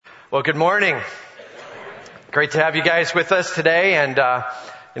Well, good morning. Great to have you guys with us today. And,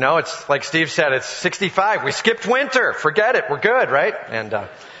 it's like Steve said, it's 65. We skipped winter. Forget it. We're good, right? And,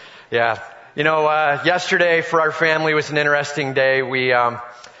 yesterday for our family was an interesting day. We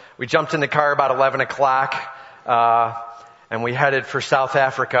jumped in the car about 11 o'clock, and we headed for South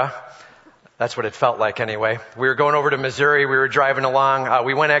Africa. That's what it felt like anyway. We were going over to Missouri. We were driving along.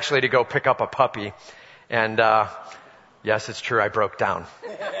 We went actually to go pick up a puppy. And, yes, it's true. I broke down.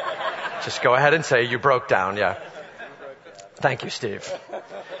 Just go ahead and say you broke down. Yeah. Thank you, Steve.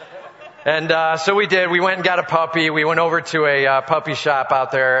 And, so we did. We went and got a puppy. We went over to a puppy shop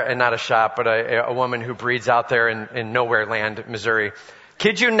out there, and not a shop, but a woman who breeds out there in Nowhere Land, Missouri.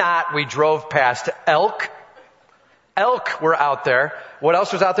 Kid you not, we drove past elk. Elk were out there. What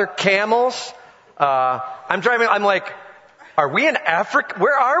else was out there? Camels. I'm driving. I'm like, are we in Africa?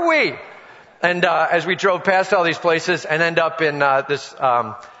 Where are we? And as we drove past all these places and end up in this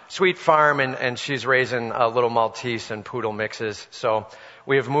sweet farm, and she's raising a little Maltese and poodle mixes. So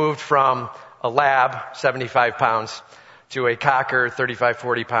we have moved from a lab, 75 pounds, to a cocker, 35,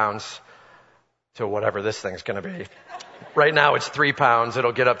 40 pounds, to whatever this thing's going to be. Right now it's 3 pounds.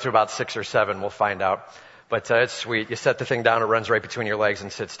 It'll get up to about 6 or 7. We'll find out. But it's sweet. You set the thing down, it runs right between your legs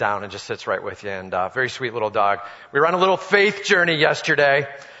and sits down and just sits right with you. And very sweet little dog. We were on a little faith journey yesterday.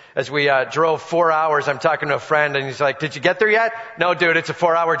 As we drove 4 hours, I'm talking to a friend, and he's like, did you get there yet? No, dude, it's a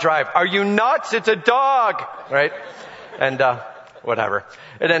 4-hour drive. Are you nuts? It's a dog, right? And whatever.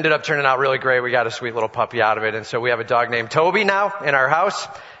 It ended up turning out really great. We got a sweet little puppy out of it. And so we have a dog named Toby now in our house.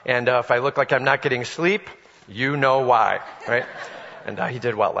 And if I look like I'm not getting sleep, you know why, right? And he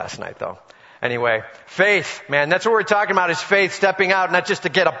did well last night, though. Anyway, faith, man, that's what we're talking about, is faith, stepping out, not just to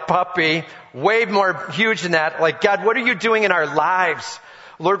get a puppy, way more huge than that. Like, God, what are you doing in our lives?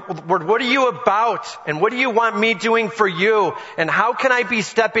 Lord, what are you about? And what do you want me doing for you? And how can I be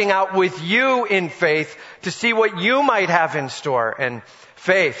stepping out with you in faith to see what you might have in store? And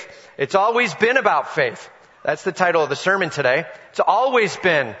faith, it's always been about faith. That's the title of the sermon today. It's always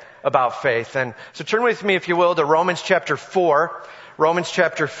been about faith. And so turn with me, if you will, to Romans chapter 4. Romans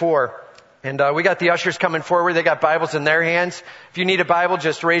chapter 4. And we got the ushers coming forward. They got Bibles in their hands. If you need a Bible,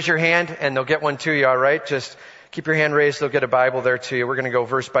 just raise your hand and they'll get one to you, all right? Just keep your hand raised. They'll get a Bible there to you. We're going to go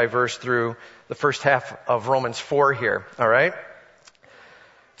verse by verse through the first half of Romans 4 here, all right?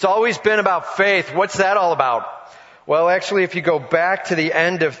 It's always been about faith. What's that all about? Well, actually, if you go back to the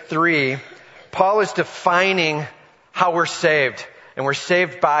end of 3, Paul is defining how we're saved. And we're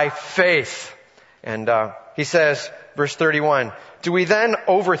saved by faith. And he says, verse 31, do we then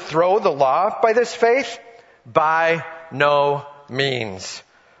overthrow the law by this faith? By no means.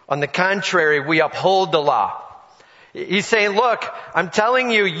 On the contrary, we uphold the law. He's saying, look, I'm telling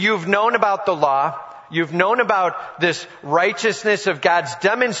you, you've known about the law. You've known about this righteousness of God's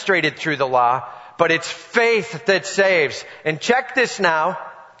demonstrated through the law, but it's faith that saves. And check this now.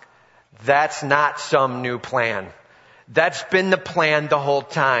 That's not some new plan. That's been the plan the whole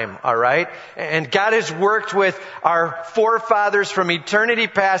time, all right? And God has worked with our forefathers from eternity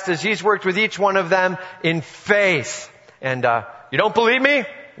past as He's worked with each one of them in faith. And you don't believe me?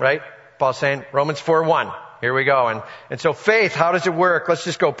 Right? Paul's saying, Romans 4:1. Here we go. And so faith, how does it work? Let's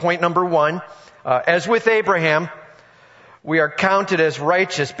just go. Point number 1. As with Abraham, we are counted as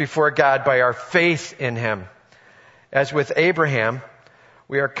righteous before God by our faith in Him. As with Abraham,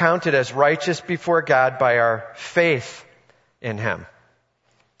 we are counted as righteous before God by our faith in Him.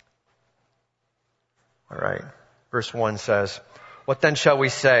 All right. Verse 1 says, what then shall we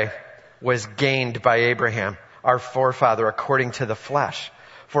say was gained by Abraham, our forefather, according to the flesh?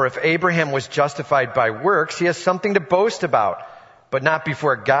 For if Abraham was justified by works, he has something to boast about, but not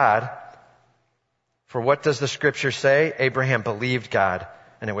before God. For what does the scripture say? Abraham believed God,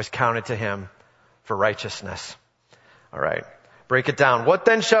 and it was counted to him for righteousness. All right. Break it down. What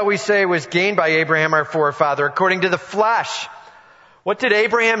then shall we say was gained by Abraham, our forefather, according to the flesh? What did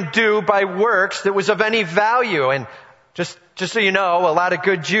Abraham do by works that was of any value? And just so you know, a lot of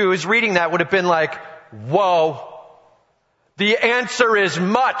good Jews reading that would have been like, whoa, the answer is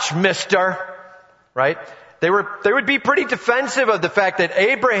much, mister. Right? They would be pretty defensive of the fact that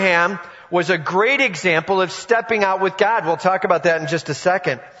Abraham was a great example of stepping out with God. We'll talk about that in just a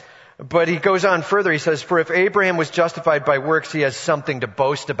second. But he goes on further. He says, for if Abraham was justified by works, he has something to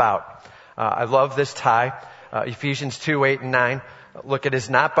boast about. I love this tie. Ephesians 2:8 and 9. Look, it is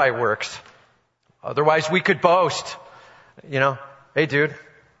not by works. Otherwise we could boast. Hey dude,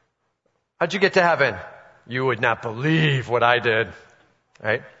 how'd you get to heaven? You would not believe what I did.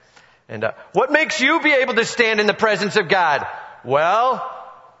 Right? And what makes you be able to stand in the presence of God? Well,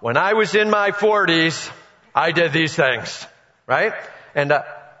 when I was in my 40s, I did these things. Right? And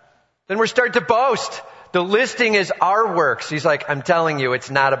Then we're starting to boast. The listing is our works. He's like, I'm telling you, it's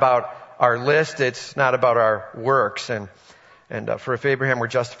not about our list. It's not about our works. And for if Abraham were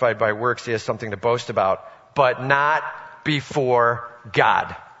justified by works, he has something to boast about, but not before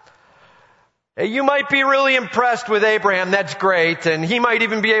God. Hey, you might be really impressed with Abraham. That's great. And he might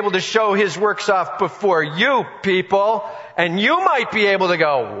even be able to show his works off before you people. And you might be able to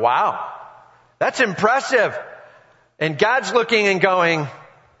go, wow, that's impressive. And God's looking and going,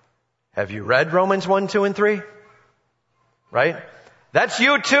 have you read Romans 1, 2, and 3? Right? That's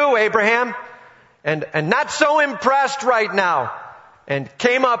you too, Abraham. And not so impressed right now. And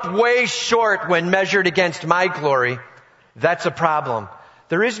came up way short when measured against my glory. That's a problem.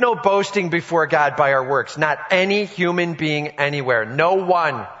 There is no boasting before God by our works. Not any human being anywhere. No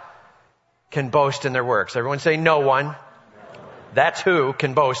one can boast in their works. Everyone say no one. That's who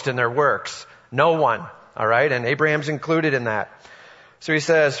can boast in their works. No one. All right? And Abraham's included in that. So he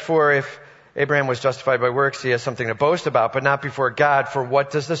says, for if Abraham was justified by works, he has something to boast about, but not before God. For what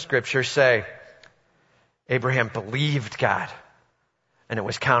does the scripture say? Abraham believed God, and it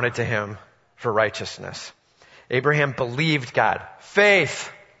was counted to him for righteousness. Abraham believed God.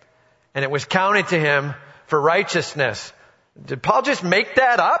 Faith. And it was counted to him for righteousness. Did Paul just make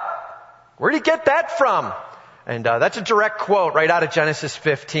that up? Where did he get that from? And that's a direct quote right out of Genesis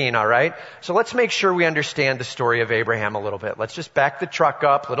 15, all right? So let's make sure we understand the story of Abraham a little bit. Let's just back the truck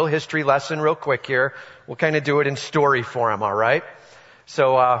up, little history lesson real quick here. We'll kind of do it in story form, all right?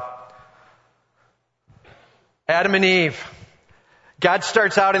 So, Adam and Eve. God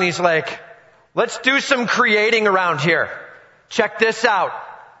starts out and he's like, let's do some creating around here. Check this out.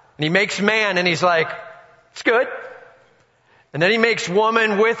 And he makes man and he's like, it's good. And then he makes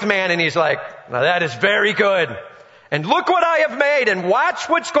woman with man and he's like, now that is very good. And look what I have made and watch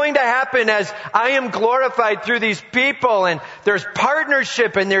what's going to happen as I am glorified through these people. And there's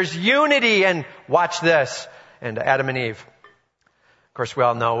partnership and there's unity and watch this. And Adam and Eve. Of course, we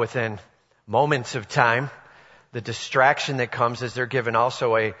all know within moments of time, the distraction that comes is they're given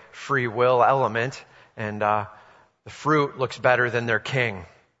also a free will element. And the fruit looks better than their king.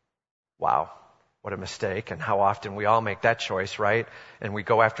 Wow. What a mistake, and how often we all make that choice, right? And we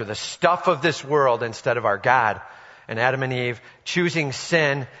go after the stuff of this world instead of our God. And Adam and Eve choosing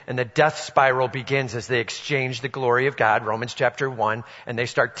sin, and the death spiral begins as they exchange the glory of God, Romans chapter 1, and they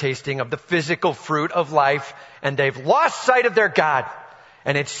start tasting of the physical fruit of life, and they've lost sight of their God.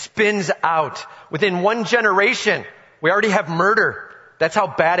 And it spins out. Within one generation, we already have murder. That's how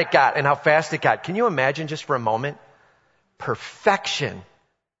bad it got and how fast it got. Can you imagine just for a moment? Perfection.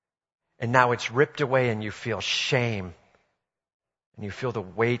 And now it's ripped away and you feel shame. And you feel the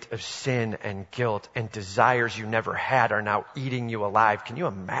weight of sin and guilt and desires you never had are now eating you alive. Can you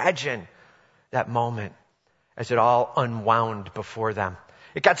imagine that moment as it all unwound before them?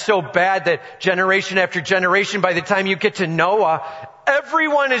 It got so bad that generation after generation, by the time you get to Noah,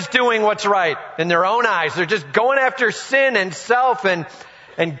 everyone is doing what's right in their own eyes. They're just going after sin and self. And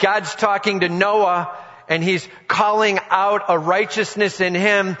God's talking to Noah. And he's calling out a righteousness in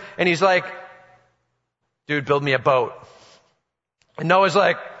him. And he's like, dude, build me a boat. And Noah's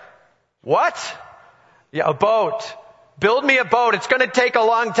like, what? Yeah, a boat. Build me a boat. It's going to take a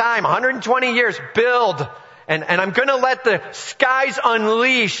long time. 120 years. Build. And I'm going to let the skies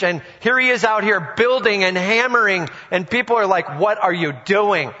unleash. And here he is out here building and hammering. And people are like, what are you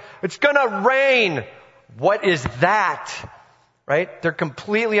doing? It's going to rain. What is that? Right? They're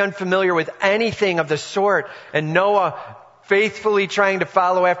completely unfamiliar with anything of the sort. And Noah faithfully trying to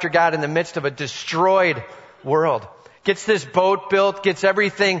follow after God in the midst of a destroyed world. Gets this boat built, gets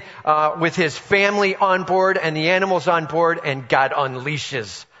everything with his family on board and the animals on board, and God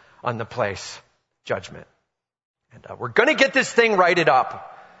unleashes on the place judgment. And we're going to get this thing righted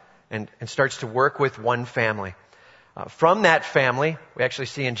up, and starts to work with one family. From that family, we actually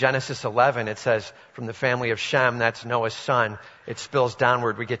see in Genesis 11, it says, from the family of Shem, that's Noah's son, it spills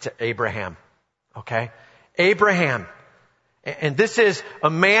downward, we get to Abraham. Okay? Abraham. And this is a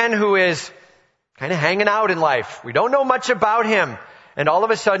man who is kind of hanging out in life. We don't know much about him. And all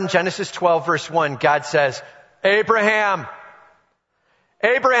of a sudden, Genesis 12, verse 1, God says, Abraham,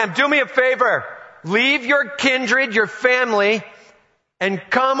 do me a favor. Leave your kindred, your family, and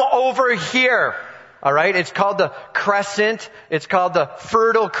come over here. All right. It's called the crescent. It's called the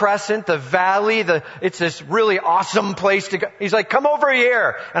fertile crescent, the valley. It's this really awesome place to go. He's like, come over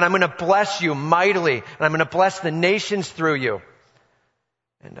here and I'm going to bless you mightily. And I'm going to bless the nations through you.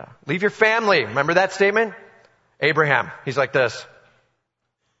 And leave your family. Remember that statement? Abraham. He's like this.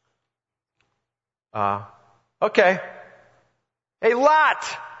 Okay. Hey, Lot,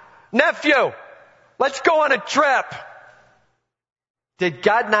 nephew, let's go on a trip. Did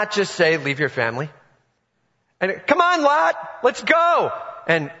God not just say, leave your family? And come on, Lot, let's go.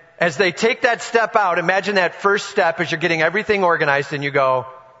 And as they take that step out, imagine that first step as you're getting everything organized and you go,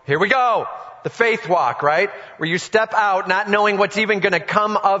 here we go. The faith walk, right? Where you step out not knowing what's even going to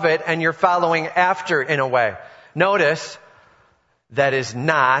come of it and you're following after in a way. Notice, that is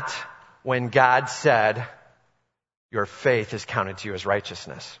not when God said, your faith is counted to you as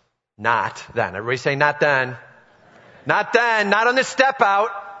righteousness. Not then. Everybody say not then. Not then. Not on the step out.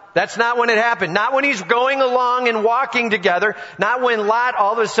 That's not when it happened. Not when he's going along and walking together. Not when Lot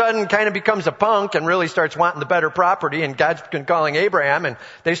all of a sudden kind of becomes a punk and really starts wanting the better property and God's been calling Abraham and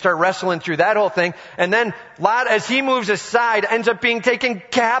they start wrestling through that whole thing. And then Lot, as he moves aside, ends up being taken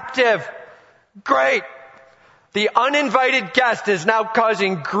captive. Great. The uninvited guest is now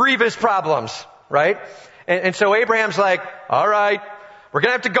causing grievous problems, right? And so Abraham's like, all right, we're going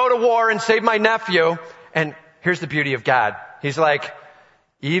to have to go to war and save my nephew. And here's the beauty of God. He's like,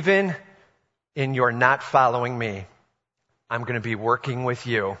 even in your not following me, I'm going to be working with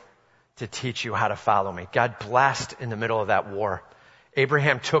you to teach you how to follow me. God blessed in the middle of that war.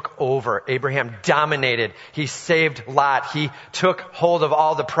 Abraham took over. Abraham dominated. He saved Lot. He took hold of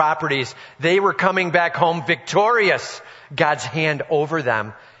all the properties. They were coming back home victorious. God's hand over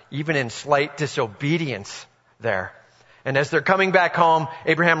them, even in slight disobedience there. And as they're coming back home,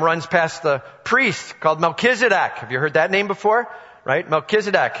 Abraham runs past the priest called Melchizedek. Have you heard that name before? Right?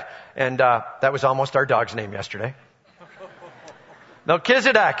 Melchizedek. And that was almost our dog's name yesterday.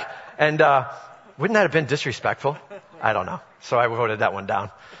 Melchizedek. And wouldn't that have been disrespectful? I don't know. So I voted that one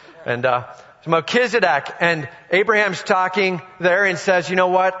down. And Melchizedek, and Abraham's talking there and says, you know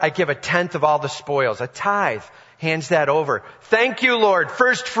what? I give 1/10 of all the spoils, a tithe. Hands that over. Thank you, Lord.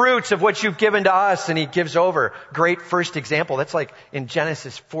 First fruits of what you've given to us. And he gives over. Great first example. That's like in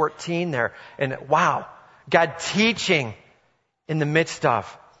Genesis 14 there. And wow, God teaching in the midst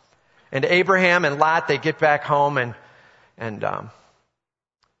of. And Abraham and Lot, they get back home and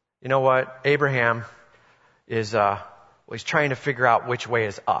you know what? Abraham is, he's trying to figure out which way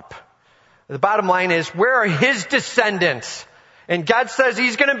is up. The bottom line is, where are his descendants? And God says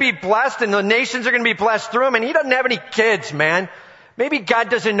he's going to be blessed and the nations are going to be blessed through him. And he doesn't have any kids, man. Maybe God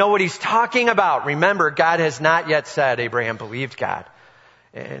doesn't know what he's talking about. Remember, God has not yet said Abraham believed God.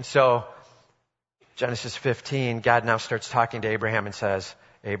 And so, Genesis 15, God now starts talking to Abraham and says,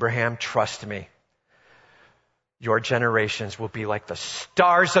 Abraham, trust me. Your generations will be like the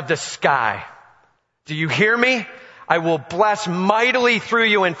stars of the sky. Do you hear me? I will bless mightily through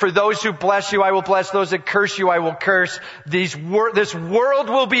you, and for those who bless you, I will bless. Those that curse you, I will curse. This world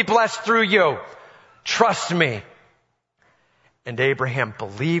will be blessed through you. Trust me. And Abraham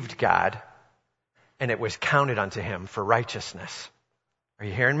believed God, and it was counted unto him for righteousness. Are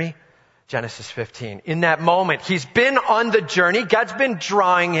you hearing me? Genesis 15. In that moment, he's been on the journey. God's been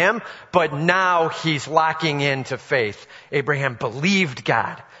drawing him, but now he's locking into faith. Abraham believed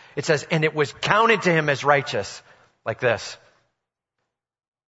God. It says, and it was counted to him as righteous. Like this.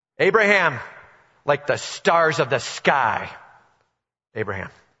 Abraham, like the stars of the sky. Abraham.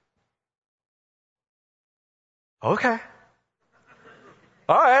 Okay.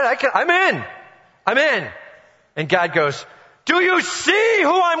 All right, I'm in. And God goes, do you see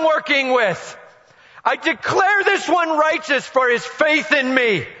who I'm working with? I declare this one righteous for his faith in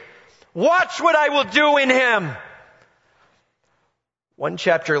me. Watch what I will do in him. One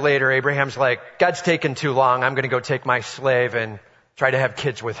chapter later, Abraham's like, God's taken too long. I'm going to go take my slave and try to have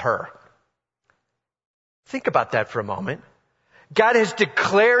kids with her. Think about that for a moment. God has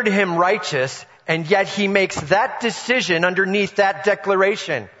declared him righteous, and yet he makes that decision underneath that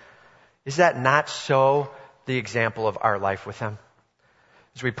declaration. Is that not so the example of our life with him?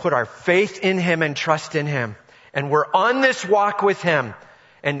 As we put our faith in him and trust in him, and we're on this walk with him,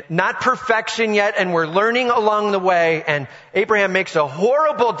 and not perfection yet, and we're learning along the way, and Abraham makes a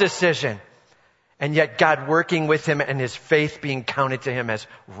horrible decision, and yet God working with him and his faith being counted to him as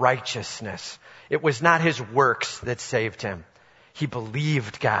righteousness. It was not his works that saved him. He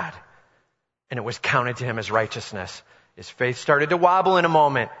believed God, and it was counted to him as righteousness. His faith started to wobble in a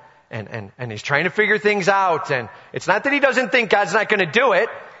moment, and he's trying to figure things out, and it's not that he doesn't think God's not going to do it.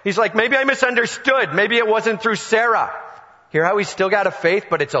 He's like, maybe I misunderstood. Maybe it wasn't through Sarah. Hear how he's still got a faith,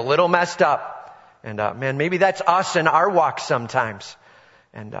 but it's a little messed up. And man, maybe that's us in our walk sometimes.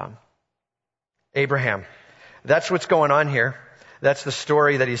 And Abraham, that's what's going on here. That's the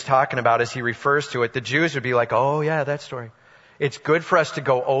story that he's talking about as he refers to it. The Jews would be like, oh yeah, that story. It's good for us to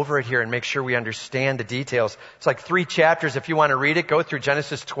go over it here and make sure we understand the details. It's like 3 chapters. If you want to read it, go through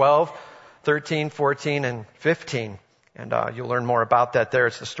Genesis 12, 13, 14, and 15. And you'll learn more about that there.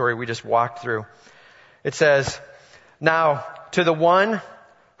 It's the story we just walked through. It says, now, To the one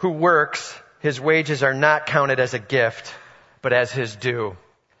who works, his wages are not counted as a gift, but as his due.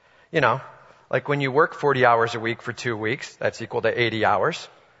 You know, like when you work 40 hours a week for 2 weeks, that's equal to 80 hours,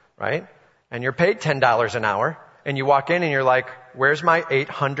 right? And you're paid $10 an hour, and you walk in and you're like, where's my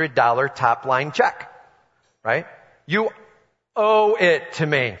 $800 top line check? Right? You owe it to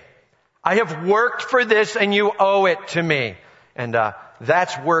me. I have worked for this and you owe it to me. And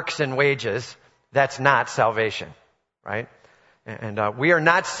that's works and wages. That's not salvation, right? And we are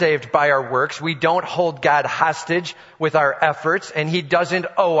not saved by our works. We don't hold God hostage with our efforts, and He doesn't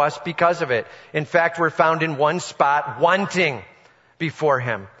owe us because of it. In fact, we're found in one spot wanting before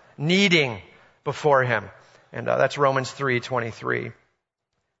Him, needing before Him. And that's Romans 3:23.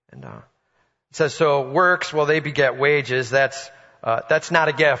 And it says, so works, well, they beget wages. That's not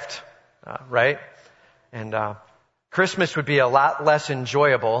a gift, right? And Christmas would be a lot less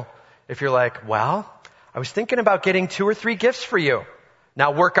enjoyable if you're like, well, I was thinking about getting 2 or 3 gifts for you.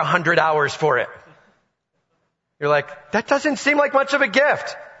 Now work 100 hours for it. You're like, that doesn't seem like much of a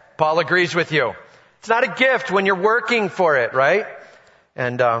gift. Paul agrees with you. It's not a gift when you're working for it, right?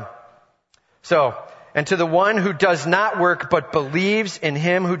 And and to the one who does not work but believes in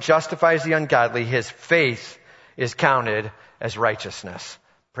Him who justifies the ungodly, his faith is counted as righteousness.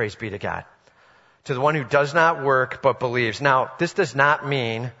 Praise be to God. To the one who does not work but believes. Now, this does not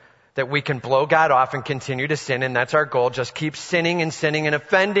mean that we can blow God off and continue to sin, and that's our goal. Just keep sinning and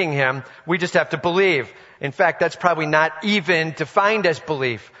offending Him. We just have to believe. In fact, that's probably not even defined as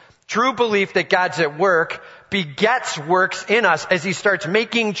belief. True belief that God's at work begets works in us as He starts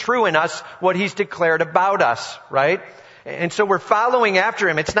making true in us what He's declared about us, right? And so we're following after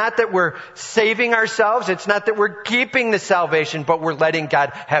Him. It's not that we're saving ourselves. It's not that we're keeping the salvation, but we're letting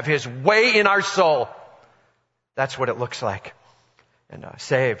God have His way in our soul. That's what it looks like. And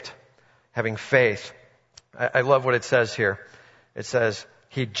saved, having faith. I love what it says here. It says,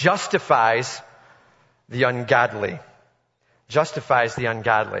 He justifies the ungodly. Justifies the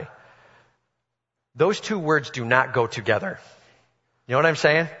ungodly. Those two words do not go together. You know what I'm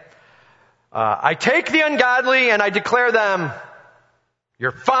saying? I take the ungodly and I declare them,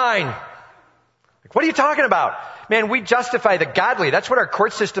 you're fine. Like, what are you talking about? Man, we justify the godly. That's what our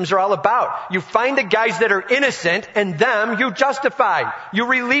court systems are all about. You find the guys that are innocent and them you justify. You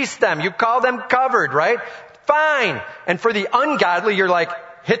release them. You call them covered, right? Fine. And for the ungodly, you're like,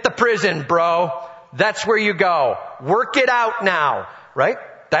 hit the prison, bro. That's where you go. Work it out now, right?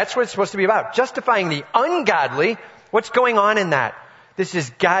 That's what it's supposed to be about. Justifying the ungodly. What's going on in that? This is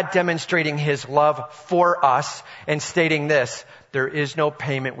God demonstrating His love for us and stating this: there is no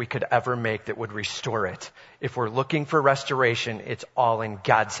payment we could ever make that would restore it. If we're looking for restoration, it's all in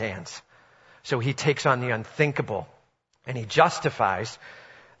God's hands. So He takes on the unthinkable and He justifies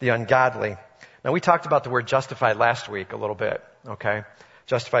the ungodly. Now, we talked about the word justified last week a little bit, okay?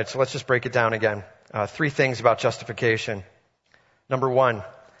 Justified. So let's just break it down again. 3 things about justification. Number 1,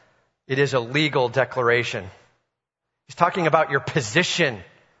 it is a legal declaration. He's talking about your position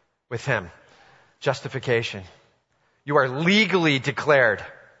with Him. Justification. You are legally declared.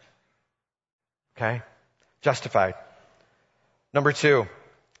 Okay? Justified. Number 2,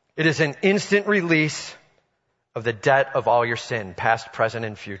 it is an instant release of the debt of all your sin, past, present,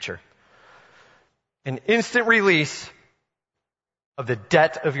 and future. An instant release of the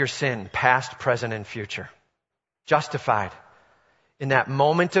debt of your sin, past, present, and future. Justified. In that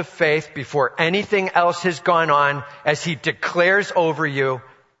moment of faith, before anything else has gone on, as He declares over you,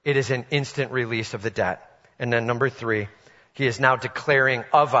 it is an instant release of the debt. And then number 3, He is now declaring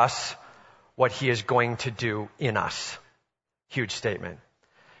of us what He is going to do in us. Huge statement.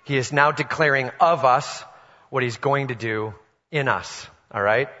 He is now declaring of us what He's going to do in us. All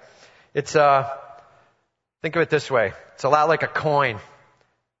right? It's think of it this way. It's a lot like a coin.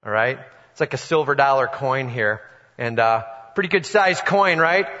 All right? It's like a silver dollar coin here. And pretty good sized coin,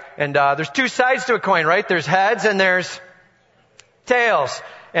 right? And there's 2 sides to a coin, right? There's heads and there's tails.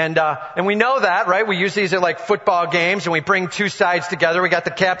 And we know that, right? We use these at like football games and we bring 2 sides together. We got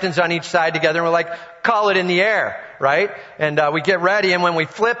the captains on each side together and we're like, call it in the air, right? And we get ready, and when we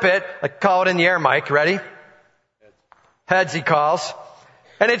flip it, like, call it in the air, Mike. Ready? Heads, he calls.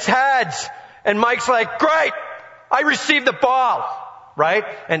 And it's heads. And Mike's like, great! I received the ball. Right?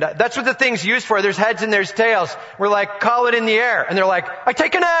 And that's what the thing's used for. There's heads and there's tails. We're like, call it in the air. And they're like, I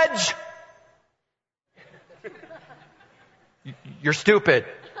take an edge. You're stupid.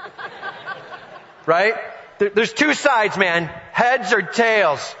 Right? There's 2 sides, man. Heads or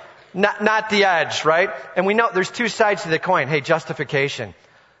tails. Not the edge, right? And we know there's 2 sides to the coin. Hey, justification.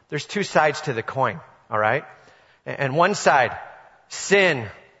 There's 2 sides to the coin. All right? And one side, sin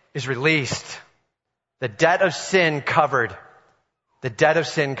is released. The debt of sin covered. The debt of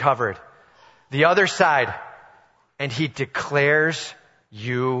sin covered. The other side, and he declares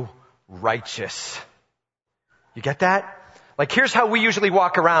you righteous. You get that? Like, here's how we usually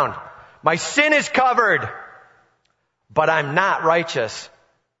walk around. My sin is covered, but I'm not righteous.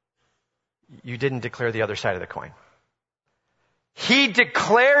 You didn't declare the other side of the coin. He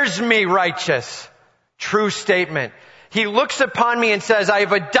declares me righteous. True statement. He looks upon me and says, I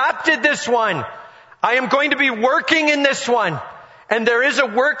have adopted this one. I am going to be working in this one. And there is a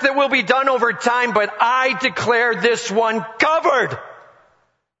work that will be done over time, but I declare this one covered.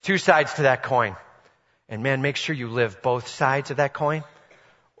 Two sides to that coin. And man, make sure you live both sides of that coin,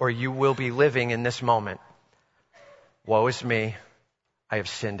 or you will be living in this moment. Woe is me. I have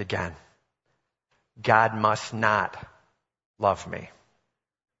sinned again. God must not love me. Do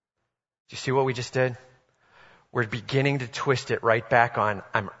you see what we just did? We're beginning to twist it right back on,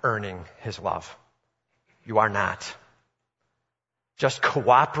 I'm earning his love. You are not. Just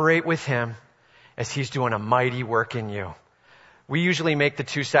cooperate with him as he's doing a mighty work in you. We usually make the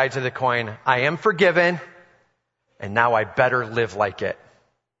two sides of the coin. I am forgiven, and now I better live like it.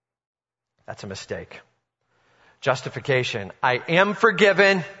 That's a mistake. Justification. I am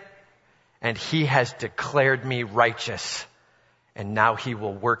forgiven, and he has declared me righteous, and now he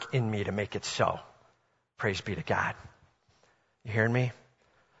will work in me to make it so. Praise be to God. You hearing me?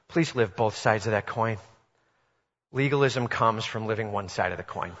 Please live both sides of that coin. Legalism comes from living one side of the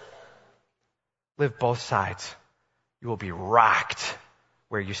coin. Live both sides. You will be rocked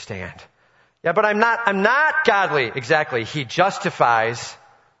where you stand. Yeah, but I'm not godly. Exactly. He justifies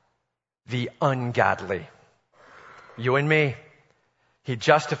the ungodly. You and me. He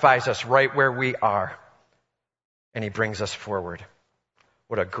justifies us right where we are. And he brings us forward.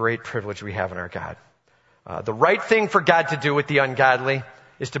 What a great privilege we have in our God. The right thing for God to do with the ungodly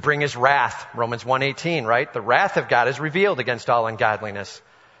is to bring his wrath. Romans 1:18, right? The wrath of God is revealed against all ungodliness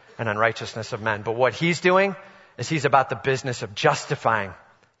and unrighteousness of men. But what he's doing is he's about the business of justifying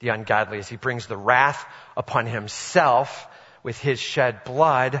the ungodly as he brings the wrath upon himself with his shed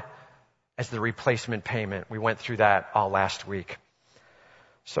blood as the replacement payment. We went through that all last week.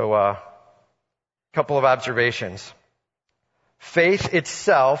 So, a couple of observations. Faith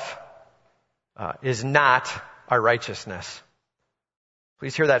itself is not our righteousness.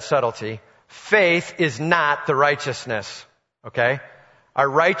 Please hear that subtlety. Faith is not the righteousness. Okay? Our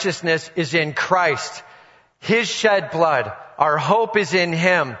righteousness is in Christ. His shed blood. Our hope is in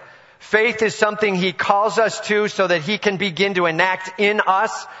him. Faith is something he calls us to so that he can begin to enact in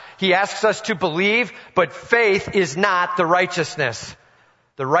us. He asks us to believe, but faith is not the righteousness.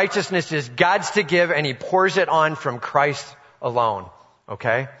 The righteousness is God's to give, and he pours it on from Christ alone.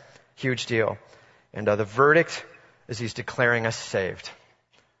 Okay? Huge deal. And the verdict is he's declaring us saved.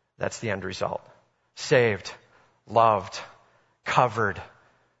 That's the end result. Saved, loved, covered,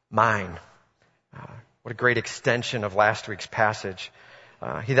 mine. What a great extension of last week's passage.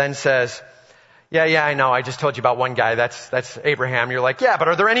 He then says, yeah, I know. I just told you about one guy. That's Abraham. You're like, yeah, but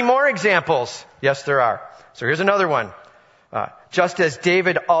are there any more examples? Yes, there are. So here's another one. Just as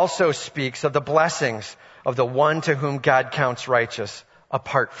David also speaks of the blessings of the one to whom God counts righteous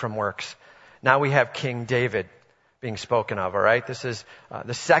apart from works. Now we have King David being spoken of, all right? This is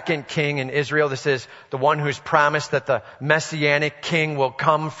the second king in Israel. This is the one who's promised that the messianic king will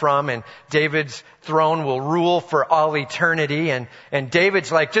come from, and David's throne will rule for all eternity. And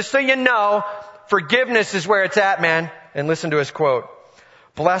David's like, just so you know, forgiveness is where it's at, man. And listen to his quote.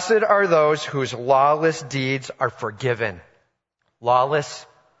 Blessed are those whose lawless deeds are forgiven. Lawless,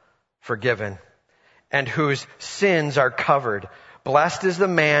 forgiven. And whose sins are covered. Blessed is the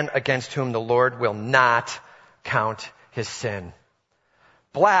man against whom the Lord will not count his sin.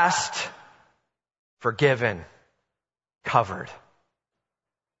 Blessed, forgiven, covered.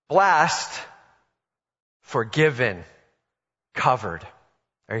 Blessed, forgiven, covered.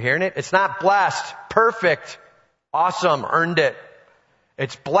 Are you hearing it? It's not blessed, perfect, awesome, earned it.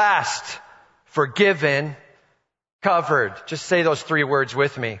 It's blessed, forgiven, covered. Just say those three words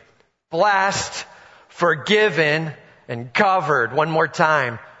with me. Blessed, forgiven, and covered. One more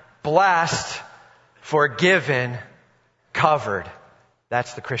time. Blessed, forgiven, covered.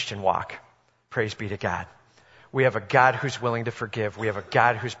 That's the Christian walk. Praise be to God. We have a God who's willing to forgive. We have a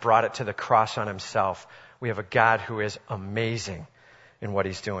God who's brought it to the cross on himself. We have a God who is amazing in what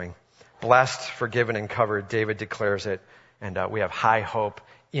he's doing. Blessed, forgiven, and covered. David declares it. And we have high hope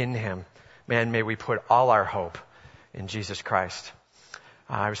in him. Man, may we put all our hope in Jesus Christ.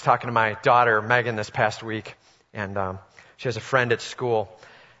 I was talking to my daughter, Megan, this past week. And she has a friend at school.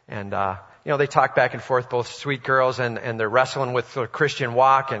 And they talk back and forth, both sweet girls, and they're wrestling with their Christian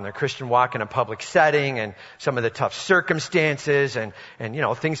walk and their Christian walk in a public setting and some of the tough circumstances and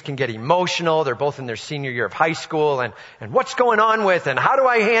things can get emotional. They're both in their senior year of high school and what's going on with and how do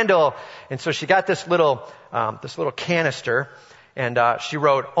I handle? And so she got this little canister and, she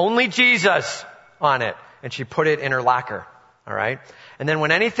wrote, "Only Jesus" on it, and she put it in her locker. All right. And then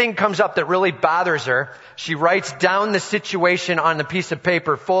when anything comes up that really bothers her, she writes down the situation on the piece of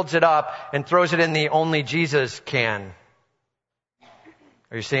paper, folds it up, and throws it in the "Only Jesus can."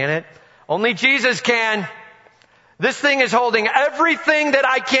 Are you seeing it? Only Jesus can. This thing is holding everything that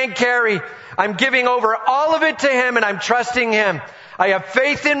I can't carry. I'm giving over all of it to Him and I'm trusting Him. I have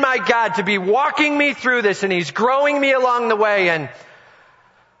faith in my God to be walking me through this and He's growing me along the way. And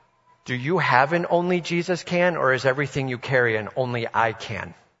do you have an "Only Jesus can," or is everything you carry an "Only I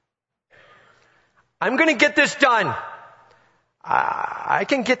can"? I'm going to get this done. I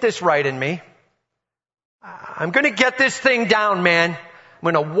can get this right in me. I'm going to get this thing down, man.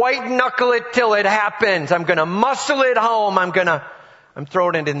 I'm going to white knuckle it till it happens. I'm going to muscle it home. I'm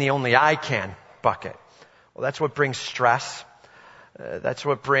throwing it in the "Only I can" bucket. Well, that's what brings stress. That's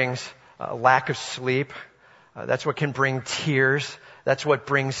what brings a lack of sleep. That's what can bring tears. That's what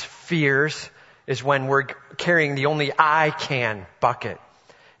brings fears, is when we're carrying the "Only I can" bucket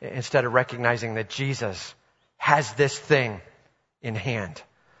instead of recognizing that Jesus has this thing in hand.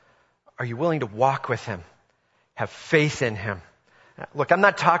 Are you willing to walk with Him? Have faith in Him? Look, I'm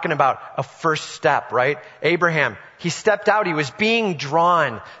not talking about a first step, right? Abraham, he stepped out. He was being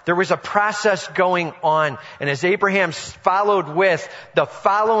drawn. There was a process going on. And as Abraham followed with, the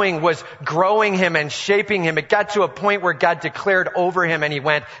following was growing him and shaping him. It got to a point where God declared over him and he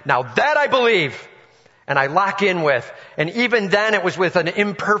went, "Now that I believe and I lock in with." And even then it was with an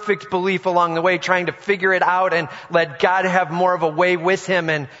imperfect belief along the way, trying to figure it out and let God have more of a way with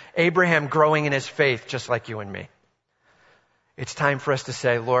him. And Abraham growing in his faith, just like you and me. It's time for us to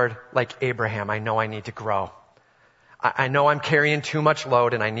say, "Lord, like Abraham, I know I need to grow. I know I'm carrying too much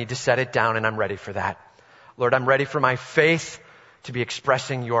load and I need to set it down, and I'm ready for that. Lord, I'm ready for my faith to be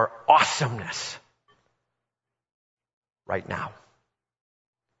expressing your awesomeness right now."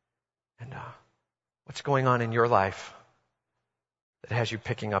 And what's going on in your life that has you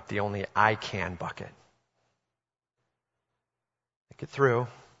picking up the "Only I can" bucket? Think it through.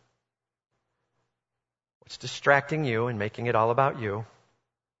 What's distracting you and making it all about you?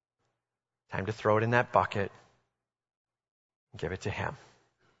 Time to throw it in that bucket and give it to Him.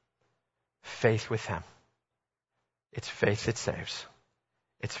 Faith with Him. It's faith that saves.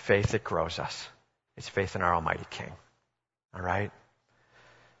 It's faith that grows us. It's faith in our Almighty King. All right?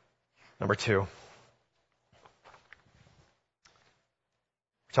 Number 2. We're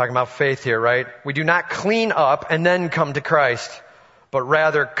talking about faith here, right? We do not clean up and then come to Christ, but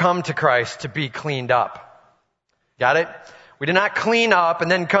rather come to Christ to be cleaned up. Got it? We do not clean up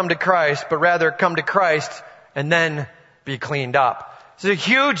and then come to Christ, but rather come to Christ and then be cleaned up. This is a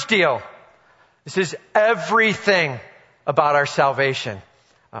huge deal. This is everything about our salvation.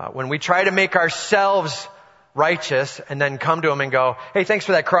 When we try to make ourselves righteous and then come to Him and go, "Hey, thanks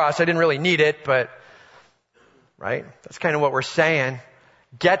for that cross. I didn't really need it," but, right? That's kind of what we're saying.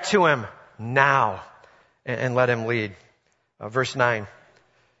 Get to Him now and let Him lead. Verse 9.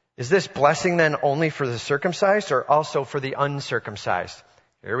 "Is this blessing then only for the circumcised or also for the uncircumcised?"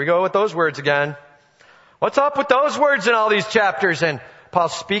 Here we go with those words again. What's up with those words in all these chapters? And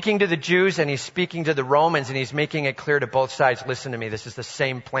Paul's speaking to the Jews and he's speaking to the Romans and he's making it clear to both sides. Listen to me. This is the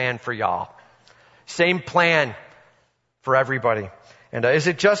same plan for y'all. Same plan for everybody. And is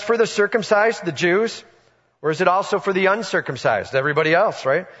it just for the circumcised, the Jews? Or is it also for the uncircumcised, everybody else,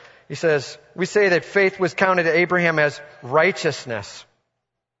 right? He says, we say that faith was counted to Abraham as righteousness.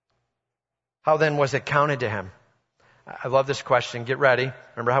 How then was it counted to him? I love this question. Get ready.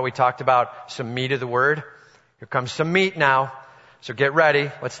 Remember how we talked about some meat of the word? Here comes some meat now. So get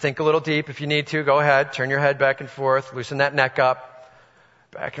ready. Let's think a little deep. If you need to, go ahead. Turn your head back and forth. Loosen that neck up.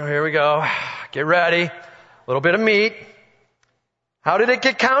 Back. Here we go. Get ready. A little bit of meat. How did it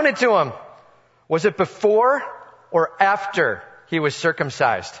get counted to him? Was it before or after he was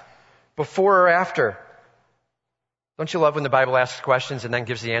circumcised? Before or after? Don't you love when the Bible asks questions and then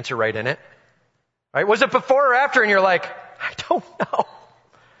gives the answer right in it? Right? Was it before or after? And you're like, I don't know.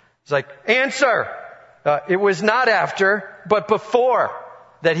 It's like, answer. It was not after, but before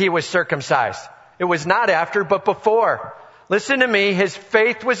that he was circumcised. It was not after, but before. Listen to me. His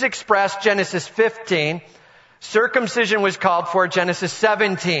faith was expressed, Genesis 15. Circumcision was called for, Genesis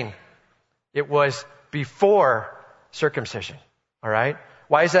 17. It was before circumcision. All right?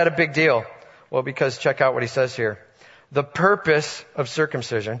 Why is that a big deal? Well, because check out what he says here. The purpose of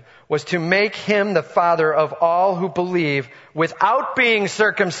circumcision was to make him the father of all who believe without being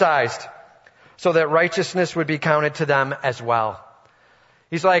circumcised, so that righteousness would be counted to them as well.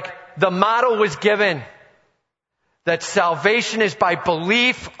 He's like, the model was given that salvation is by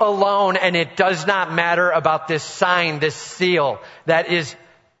belief alone, and it does not matter about this sign, this seal. It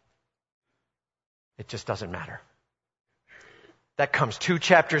just doesn't matter. That comes 2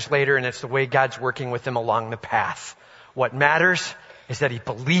 chapters later, and it's the way God's working with him along the path. What matters is that he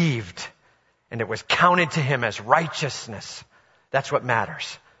believed, and it was counted to him as righteousness. That's what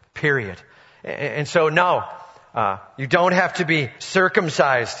matters, period. And so, no, you don't have to be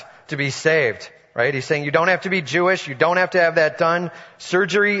circumcised to be saved, right? He's saying you don't have to be Jewish. You don't have to have that done.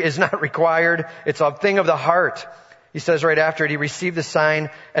 Surgery is not required. It's a thing of the heart. He says right after it, he received the sign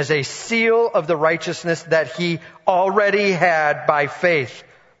as a seal of the righteousness that he already had by faith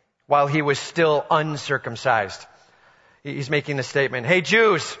while he was still uncircumcised. He's making the statement, hey,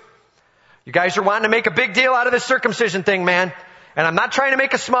 Jews, you guys are wanting to make a big deal out of this circumcision thing, man. And I'm not trying to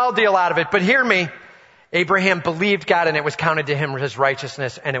make a small deal out of it, but hear me. Abraham believed God and it was counted to him as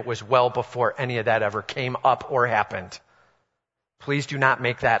righteousness, and it was well before any of that ever came up or happened. Please do not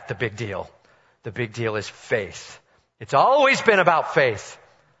make that the big deal. The big deal is faith. It's always been about faith.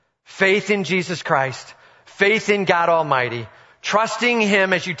 Faith in Jesus Christ. Faith in God Almighty. Trusting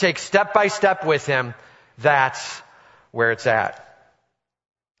him as you take step by step with him. That's where it's at.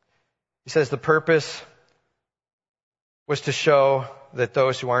 He says the purpose was to show that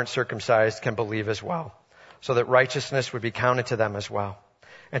those who aren't circumcised can believe as well, so that righteousness would be counted to them as well,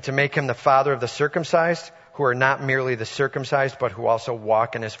 and to make him the father of the circumcised, who are not merely the circumcised, but who also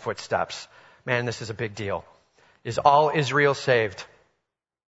walk in his footsteps. Man, this is a big deal. Is all Israel saved?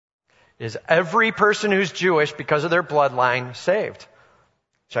 Is every person who's Jewish because of their bloodline saved?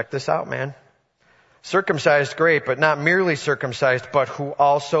 Check this out, man. Circumcised, great, but not merely circumcised, but who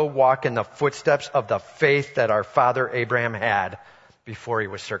also walk in the footsteps of the faith that our father Abraham had before he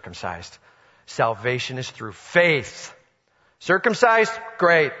was circumcised. Salvation is through faith. Circumcised,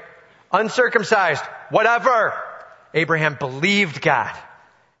 great. Uncircumcised, whatever. Abraham believed God,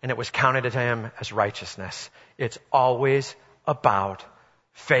 and it was counted to him as righteousness. It's always about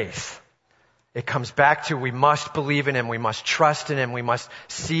faith. It comes back to we must believe in him, we must trust in him, we must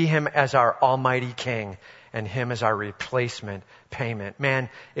see him as our almighty king and him as our replacement payment. Man,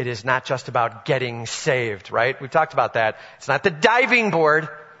 it is not just about getting saved, right? We've talked about that. It's not the diving board.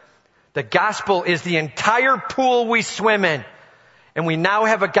 The gospel is the entire pool we swim in. And we now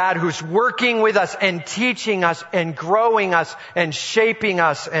have a God who's working with us and teaching us and growing us and shaping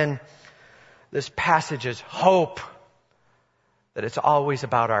us. And this passage is hope that it's always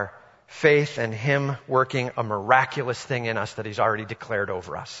about our faith and him working a miraculous thing in us that he's already declared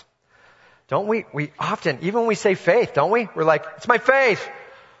over us. Don't we often, even when we say faith, don't we? We're like, it's my faith.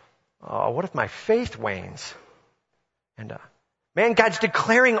 Oh, what if my faith wanes? And man, God's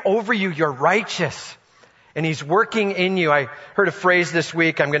declaring over you you're righteous. And he's working in you. I heard a phrase this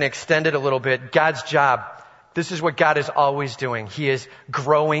week. I'm going to extend it a little bit. God's job. This is what God is always doing. He is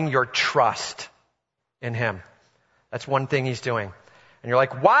growing your trust in him. That's one thing he's doing. And you're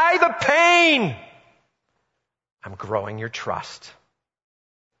like, why the pain? I'm growing your trust.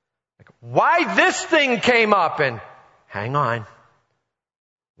 Like, why this thing came up? And hang on.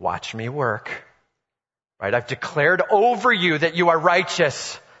 Watch me work. Right? I've declared over you that you are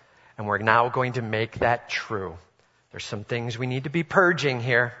righteous. And we're now going to make that true. There's some things we need to be purging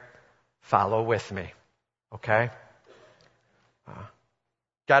here. Follow with me. Okay?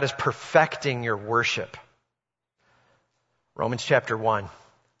 God is perfecting your worship. Romans chapter 1.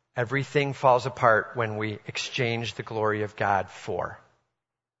 Everything falls apart when we exchange the glory of God for.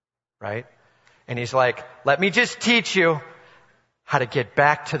 Right? And he's like, let me just teach you how to get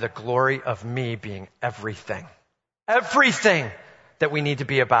back to the glory of me being everything. Everything that we need to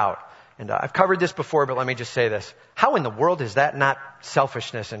be about. And I've covered this before, but let me just say this. How in the world is that not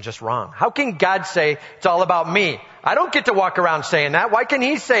selfishness and just wrong? How can God say it's all about me? I don't get to walk around saying that. Why can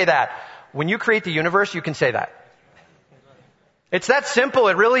he say that? When you create the universe, you can say that. It's that simple.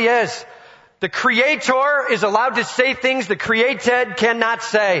 It really is. The creator is allowed to say things the created cannot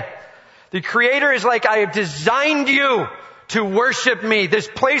say. The creator is like, I have designed you to worship me. This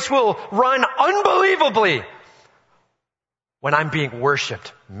place will run unbelievably when I'm being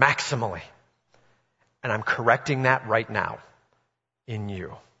worshiped maximally. And I'm correcting that right now in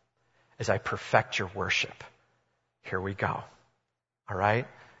you as I perfect your worship. Here we go. All right?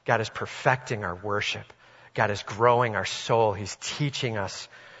 God is perfecting our worship. God is growing our soul. He's teaching us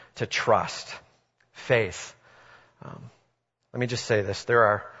to trust. Faith. Let me just say this.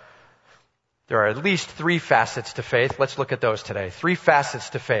 There there are at least 3 facets to faith. Let's look at those today. 3 facets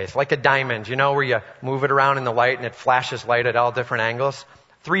to faith. Like a diamond, where you move it around in the light and it flashes light at all different angles.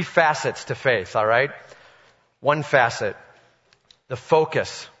 3 facets to faith, all right? 1 facet, the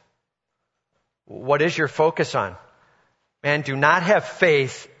focus. What is your focus on? Man, do not have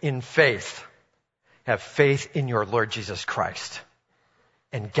faith in faith. Have faith in your Lord Jesus Christ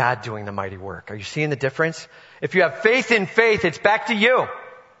and God doing the mighty work. Are you seeing the difference? If you have faith in faith, it's back to you.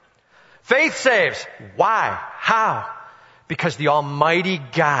 Faith saves. Why? How? Because the Almighty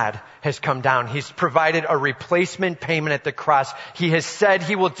God has come down. He's provided a replacement payment at the cross. He has said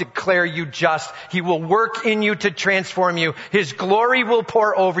He will declare you just. He will work in you to transform you. His glory will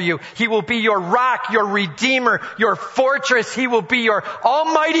pour over you. He will be your rock, your redeemer, your fortress. He will be your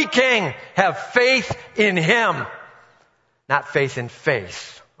almighty King. Have faith in Him. Not faith in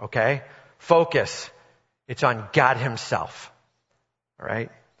faith, okay? Focus. It's on God Himself. All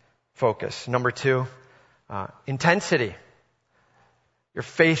right? Focus. Number 2, intensity. Your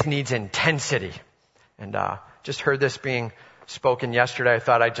faith needs intensity. And just heard this being spoken yesterday. I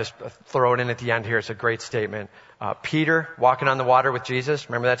thought I'd just throw it in at the end here. It's a great statement. Peter walking on the water with Jesus.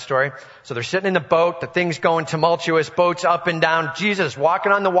 Remember that story? So they're sitting in the boat. The thing's going tumultuous. Boats up and down. Jesus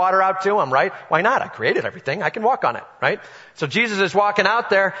walking on the water out to him, right? Why not? I created everything. I can walk on it, right? So Jesus is walking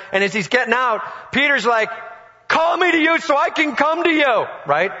out there. And as he's getting out, Peter's like, call me to you so I can come to you,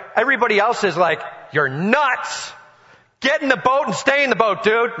 right? Everybody else is like, you're nuts. Get in the boat and stay in the boat,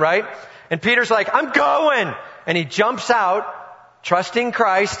 dude, right? And Peter's like, I'm going. And he jumps out, trusting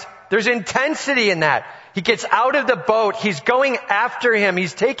Christ. There's intensity in that. He gets out of the boat. He's going after him.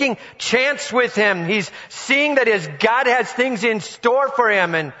 He's taking chance with him. He's seeing that his God has things in store for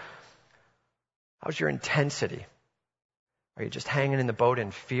him. And how's your intensity? Are you just hanging in the boat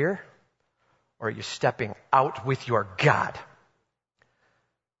in fear? Or are you stepping out with your God?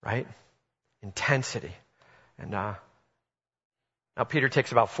 Right? Intensity. And now Peter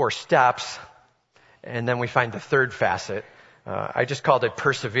takes about 4 steps, and then we find the 3rd facet. I just called it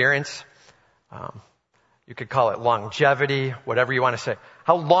perseverance. You could call it longevity, whatever you want to say.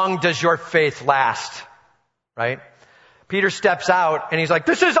 How long does your faith last? Right? Peter steps out and he's like,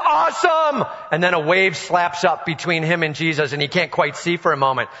 this is awesome! And then a wave slaps up between him and Jesus and he can't quite see for a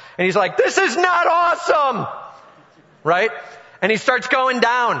moment. And he's like, this is not awesome! Right? And he starts going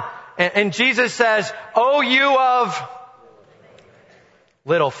down. And Jesus says, oh, you of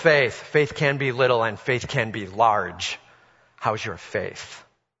little faith. Faith can be little and faith can be large. How's your faith?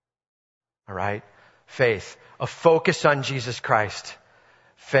 All right? Faith. A focus on Jesus Christ.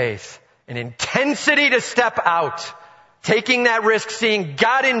 Faith. An intensity to step out. Taking that risk, seeing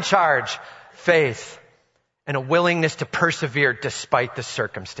God in charge. Faith. And a willingness to persevere despite the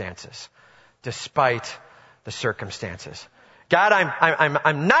circumstances. Despite the circumstances. God,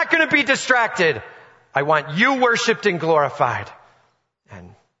 I'm not going to be distracted. I want you worshiped and glorified. And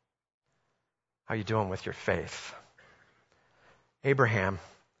how are you doing with your faith? Abraham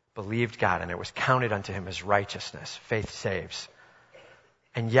believed God and it was counted unto him as righteousness. Faith saves.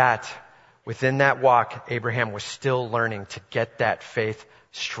 And yet, within that walk, Abraham was still learning to get that faith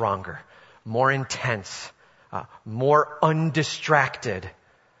stronger, more intense, more undistracted.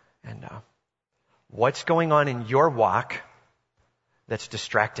 And what's going on in your walk that's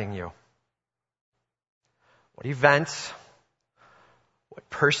distracting you? What events? What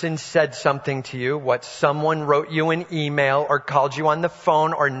person said something to you? What someone wrote you an email or called you on the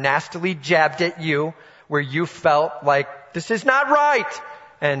phone or nastily jabbed at you where you felt like this is not right?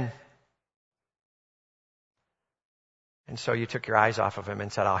 And so you took your eyes off of him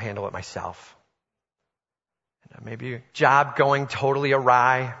and said, I'll handle it myself. And maybe your job going totally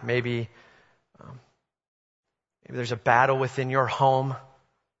awry. Maybe there's a battle within your home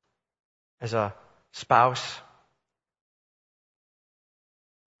as a spouse.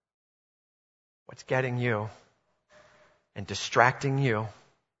 What's getting you and distracting you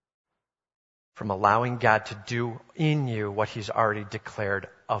from allowing God to do in you what He's already declared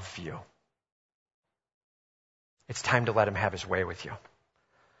of you? It's time to let Him have His way with you.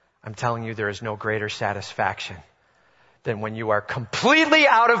 I'm telling you, there is no greater satisfaction than when you are completely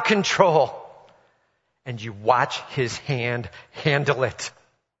out of control and you watch His hand handle it.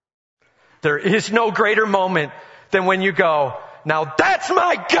 There is no greater moment than when you go, now that's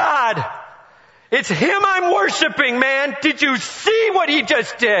my God! It's Him I'm worshiping, man! Did you see what He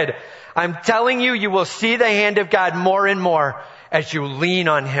just did? I'm telling you, you will see the hand of God more and more as you lean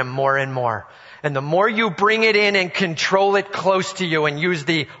on Him more and more. And the more you bring it in and control it close to you and use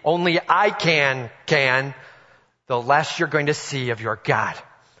the only I can, the less you're going to see of your God.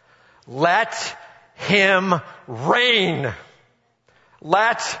 Let Him reign.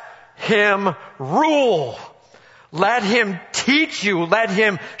 Let him rule. Let him teach you. Let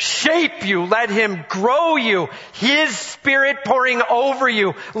him shape you. Let him grow you. His Spirit pouring over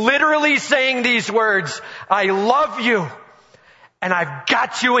you. Literally saying these words, I love you and I've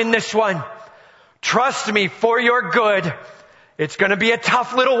got you in this one. Trust me for your good. It's going to be a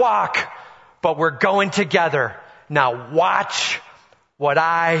tough little walk, but we're going together. Now watch what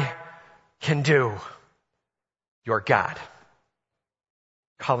I can do. Your God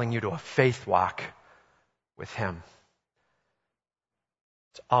calling you to a faith walk with him.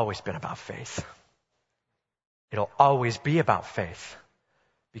 It's always been about faith. It'll always be about faith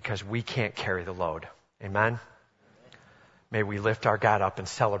because we can't carry the load. Amen? May we lift our God up and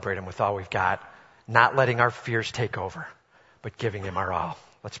celebrate him with all we've got, not letting our fears take over, but giving him our all.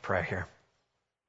 Let's pray here.